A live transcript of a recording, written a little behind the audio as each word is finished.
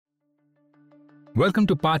Welcome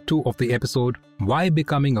to part 2 of the episode, Why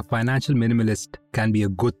Becoming a Financial Minimalist Can Be a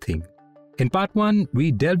Good Thing. In part 1,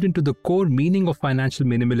 we delved into the core meaning of financial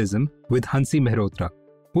minimalism with Hansi Mehrotra,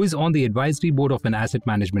 who is on the advisory board of an asset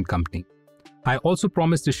management company. I also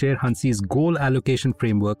promised to share Hansi's goal allocation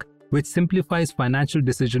framework, which simplifies financial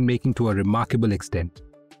decision-making to a remarkable extent.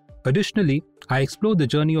 Additionally, I explored the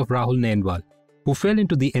journey of Rahul Nainwal, who fell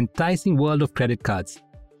into the enticing world of credit cards,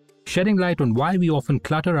 shedding light on why we often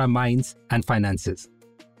clutter our minds and finances.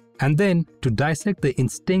 And then, to dissect the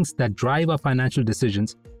instincts that drive our financial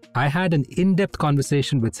decisions, I had an in-depth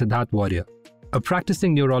conversation with Siddharth Warrior, a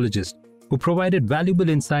practicing neurologist who provided valuable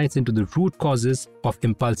insights into the root causes of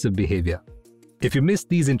impulsive behavior. If you missed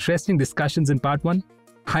these interesting discussions in part 1,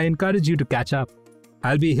 I encourage you to catch up.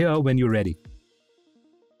 I'll be here when you're ready.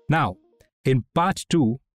 Now, in part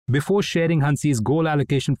 2, before sharing Hansi's goal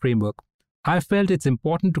allocation framework, I felt it's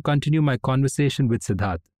important to continue my conversation with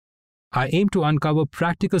Siddharth. I aim to uncover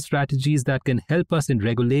practical strategies that can help us in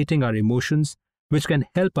regulating our emotions, which can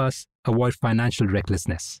help us avoid financial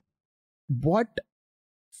recklessness. What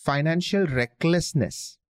financial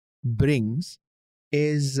recklessness brings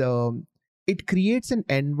is it creates an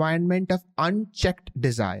environment of unchecked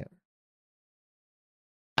desire.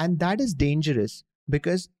 And that is dangerous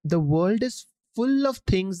because the world is full of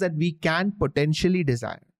things that we can potentially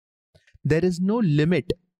desire. There is no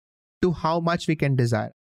limit to how much we can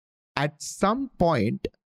desire. At some point,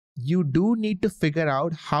 you do need to figure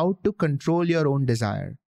out how to control your own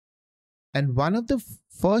desire. And one of the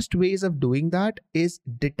first ways of doing that is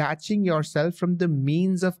detaching yourself from the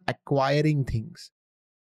means of acquiring things.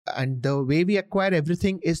 And the way we acquire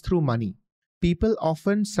everything is through money. People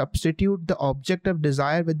often substitute the object of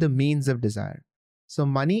desire with the means of desire. So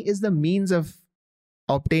money is the means of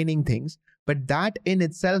obtaining things, but that in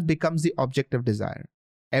itself becomes the object of desire.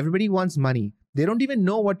 Everybody wants money. They don't even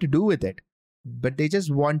know what to do with it, but they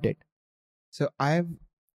just want it. So I have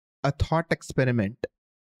a thought experiment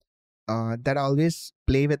that I always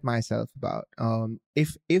play with myself about.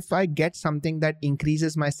 If I get something that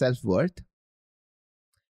increases my self-worth,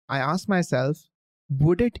 I ask myself,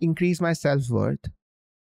 would it increase my self-worth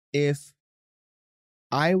if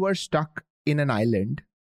I were stuck in an island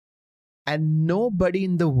and nobody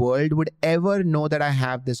in the world would ever know that I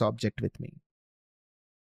have this object with me?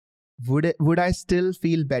 Would I still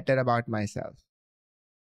feel better about myself?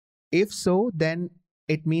 If so, then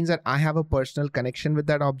it means that I have a personal connection with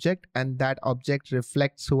that object and that object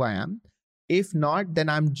reflects who I am. If not, then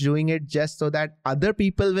I'm doing it just so that other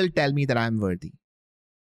people will tell me that I'm worthy.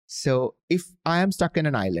 So if I am stuck in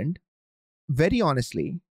an island, very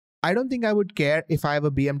honestly, I don't think I would care if I have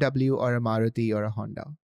a BMW or a Maruti or a Honda.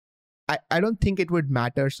 I don't think it would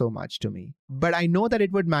matter so much to me. But I know that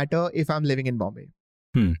it would matter if I'm living in Bombay.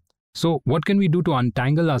 So what can we do to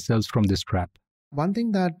untangle ourselves from this trap? One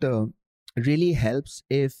thing that really helps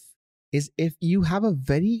is if you have a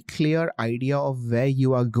very clear idea of where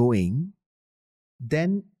you are going,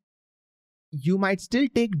 then you might still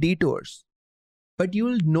take detours, but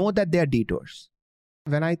you'll know that they are detours.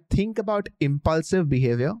 When I think about impulsive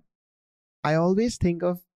behavior, I always think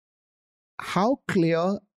of how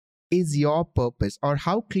clear is your purpose or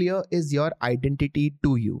how clear is your identity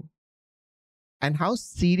to you and how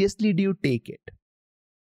seriously do you take it.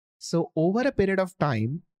 So over a period of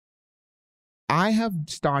time, I have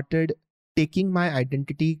started taking my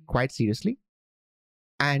identity quite seriously.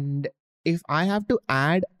 And if I have to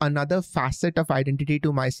add another facet of identity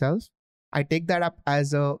to myself, I take that up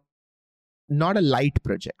as not a light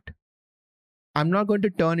project. I'm not going to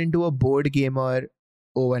turn into a board gamer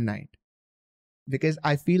overnight because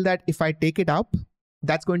I feel that if I take it up,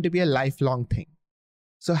 that's going to be a lifelong thing.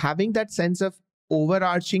 So having that sense of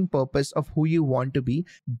overarching purpose of who you want to be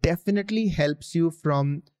definitely helps you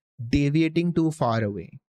from deviating too far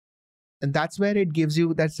away. And that's where it gives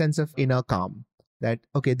you that sense of inner calm that,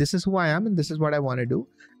 okay, this is who I am and this is what I want to do.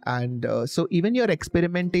 And so even your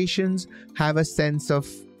experimentations have a sense of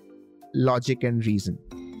logic and reason.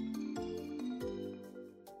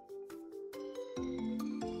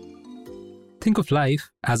 Think of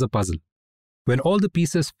life as a puzzle. When all the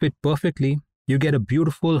pieces fit perfectly, you get a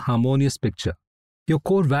beautiful, harmonious picture. Your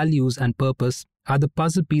core values and purpose are the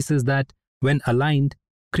puzzle pieces that, when aligned,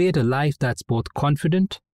 create a life that's both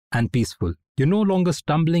confident and peaceful. You're no longer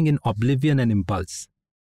stumbling in oblivion and impulse.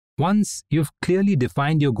 Once you've clearly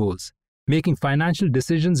defined your goals, making financial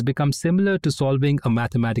decisions becomes similar to solving a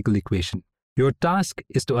mathematical equation. Your task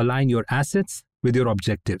is to align your assets with your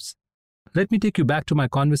objectives. Let me take you back to my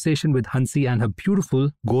conversation with Hansi and her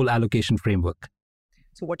beautiful goal allocation framework.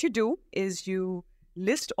 So what you do is you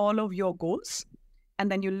list all of your goals and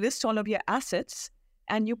then you list all of your assets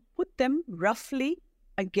and you put them roughly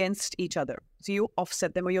against each other. So you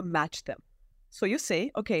offset them or you match them. So you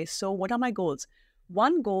say, okay, so what are my goals?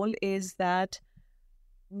 One goal is that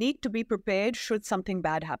need to be prepared should something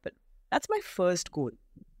bad happen. That's my first goal.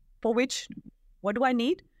 For which, what do I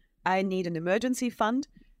need? I need an emergency fund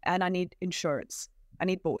and I need insurance. I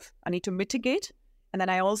need both. I need to mitigate, and then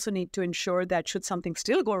I also need to ensure that should something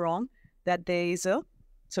still go wrong, that there is a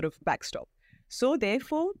sort of backstop. So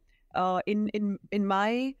therefore, in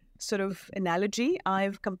my sort of analogy,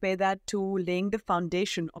 I've compared that to laying the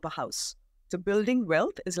foundation of a house. So building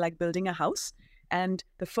wealth is like building a house. And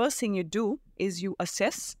the first thing you do is you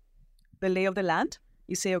assess the lay of the land.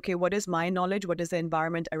 You say, okay, what is my knowledge? What is the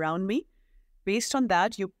environment around me? Based on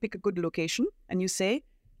that, you pick a good location and you say,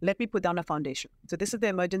 let me put down a foundation. So this is the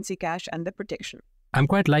emergency cash and the protection. I'm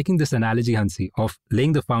quite liking this analogy, Hansi, of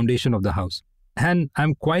laying the foundation of the house. And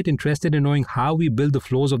I'm quite interested in knowing how we build the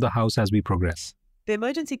floors of the house as we progress. The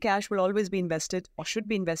emergency cash will always be invested or should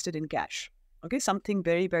be invested in cash. Okay, something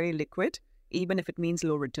very, very liquid, even if it means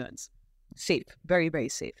low returns. Safe, very, very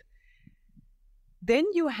safe. Then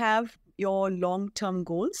you have your long-term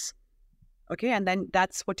goals. Okay, and then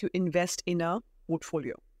that's what you invest in a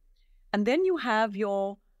portfolio. And then you have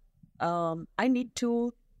your, I need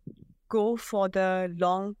to go for the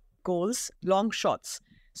long goals, long shots.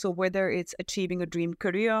 So whether it's achieving a dream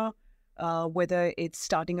career, whether it's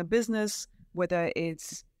starting a business, whether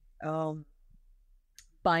it's getting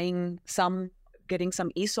some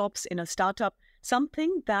ESOPs in a startup,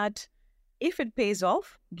 something that if it pays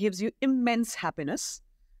off, gives you immense happiness.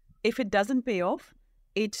 If it doesn't pay off,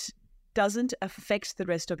 it doesn't affect the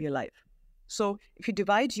rest of your life. So if you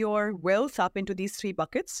divide your wealth up into these three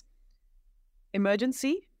buckets,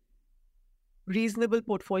 emergency, reasonable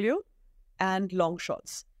portfolio, and long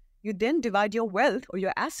shots, you then divide your wealth or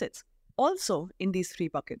your assets also in these three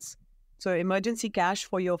buckets. So emergency cash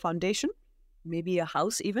for your foundation, maybe a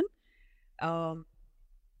house even.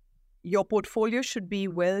 Your portfolio should be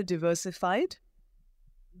well diversified,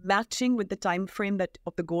 matching with the time frame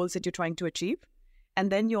of the goals that you're trying to achieve.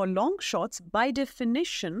 And then your long shots, by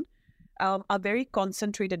definition, are very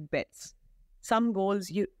concentrated bets. Some goals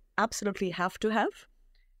you absolutely have to have,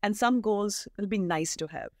 and some goals will be nice to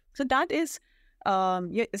have. So that is,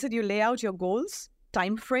 you lay out your goals,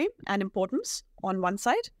 time frame, and importance on one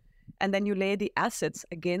side, and then you lay the assets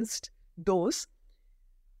against those.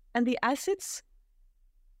 And the assets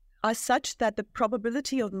are such that the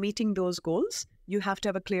probability of meeting those goals, you have to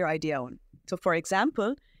have a clear idea on. So for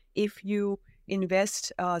example, if you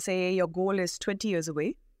invest, say your goal is 20 years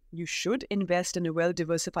away, you should invest in a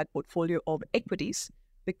well-diversified portfolio of equities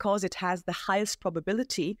because it has the highest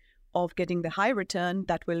probability of getting the high return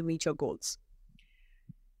that will meet your goals.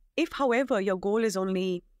 If, however, your goal is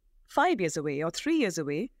only 5 years away or 3 years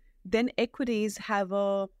away, then equities have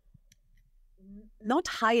a not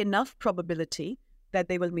high enough probability that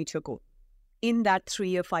they will meet your goal in that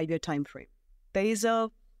 3-year, 5-year time frame. There's a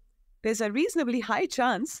reasonably high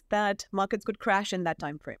chance that markets could crash in that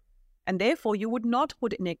time frame. And therefore, you would not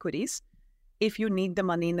put in equities if you need the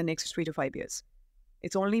money in the next 3 to 5 years.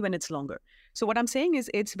 It's only when it's longer. So what I'm saying is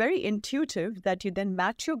it's very intuitive that you then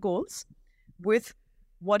match your goals with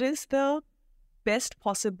what is the best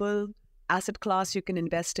possible asset class you can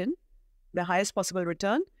invest in, the highest possible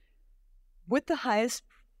return, with the highest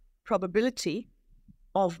probability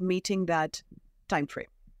of meeting that time frame.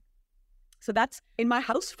 So that's, in my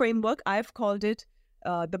house framework, I've called it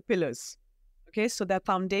the pillars. Okay, so the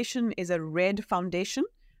foundation is a red foundation.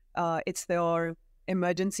 It's your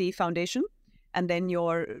emergency foundation. And then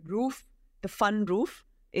your roof, the fun roof,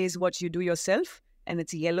 is what you do yourself. And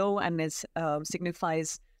it's yellow and it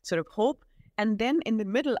signifies sort of hope. And then in the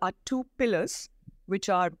middle are two pillars, which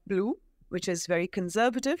are blue, which is very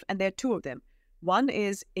conservative. And there are two of them. One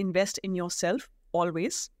is invest in yourself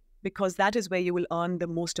always, because that is where you will earn the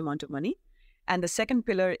most amount of money. And the second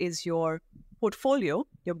pillar is your portfolio,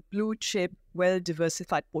 your blue chip,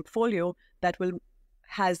 well-diversified portfolio that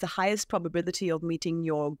has the highest probability of meeting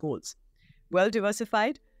your goals.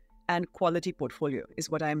 Well-diversified and quality portfolio is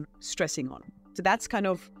what I'm stressing on. So that's kind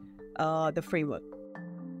of the framework.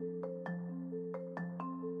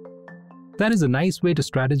 That is a nice way to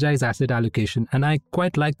strategize asset allocation, and I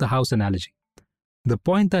quite like the house analogy. The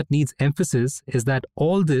point that needs emphasis is that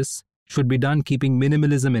all this should be done keeping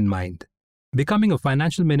minimalism in mind. Becoming a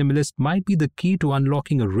financial minimalist might be the key to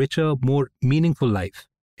unlocking a richer, more meaningful life.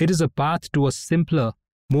 It is a path to a simpler,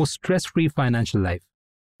 more stress-free financial life.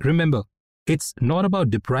 Remember, it's not about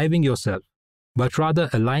depriving yourself, but rather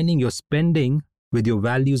aligning your spending with your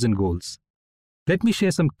values and goals. Let me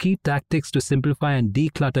share some key tactics to simplify and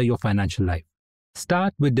declutter your financial life.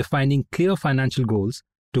 Start with defining clear financial goals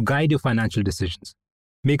to guide your financial decisions.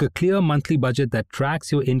 Make a clear monthly budget that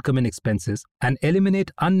tracks your income and expenses and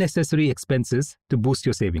eliminate unnecessary expenses to boost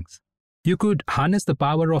your savings. You could harness the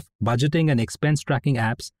power of budgeting and expense tracking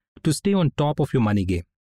apps to stay on top of your money game.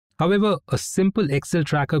 However, a simple Excel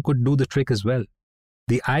tracker could do the trick as well.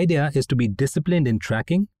 The idea is to be disciplined in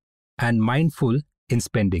tracking and mindful in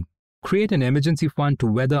spending. Create an emergency fund to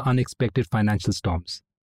weather unexpected financial storms.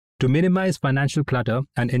 To minimize financial clutter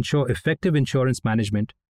and ensure effective insurance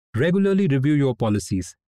management, regularly review your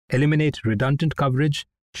policies, eliminate redundant coverage,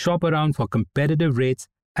 shop around for competitive rates,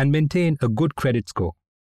 and maintain a good credit score.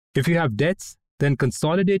 If you have debts, then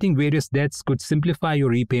consolidating various debts could simplify your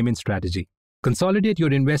repayment strategy. Consolidate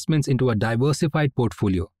your investments into a diversified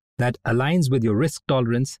portfolio that aligns with your risk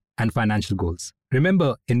tolerance and financial goals.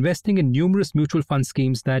 Remember, investing in numerous mutual fund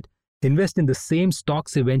schemes that invest in the same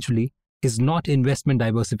stocks eventually is not investment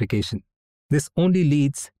diversification. This only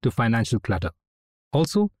leads to financial clutter.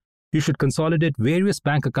 Also, you should consolidate various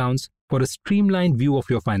bank accounts for a streamlined view of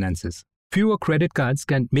your finances. Fewer credit cards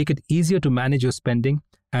can make it easier to manage your spending,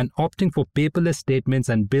 and opting for paperless statements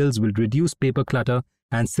and bills will reduce paper clutter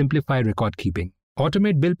and simplify record keeping.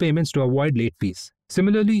 Automate bill payments to avoid late fees.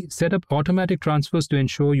 Similarly, set up automatic transfers to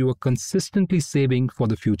ensure you are consistently saving for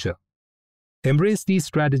the future. Embrace these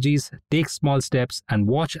strategies, take small steps, and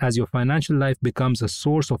watch as your financial life becomes a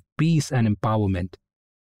source of peace and empowerment.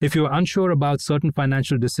 If you are unsure about certain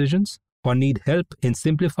financial decisions or need help in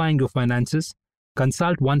simplifying your finances,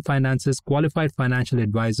 consult One Finance's qualified financial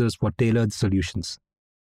advisors for tailored solutions.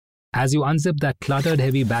 As you unzip that cluttered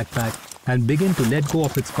heavy backpack and begin to let go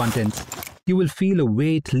of its contents, you will feel a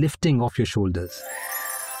weight lifting off your shoulders.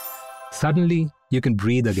 Suddenly, you can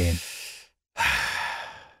breathe again.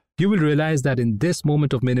 You will realize that in this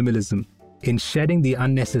moment of minimalism, in shedding the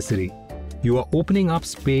unnecessary, you are opening up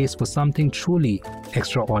space for something truly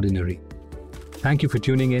extraordinary. Thank you for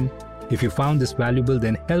tuning in. If you found this valuable,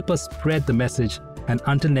 then help us spread the message, and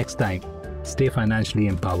until next time, stay financially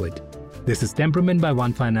empowered. This is Temperament by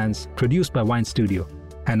One Finance, produced by Wine Studio,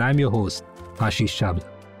 and I'm your host, Ashish Chavla.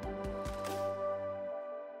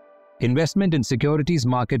 Investment in securities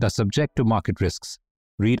market are subject to market risks.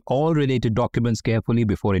 Read all related documents carefully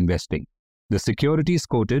before investing. The securities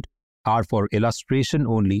quoted are for illustration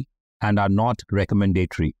only and are not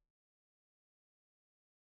recommendatory.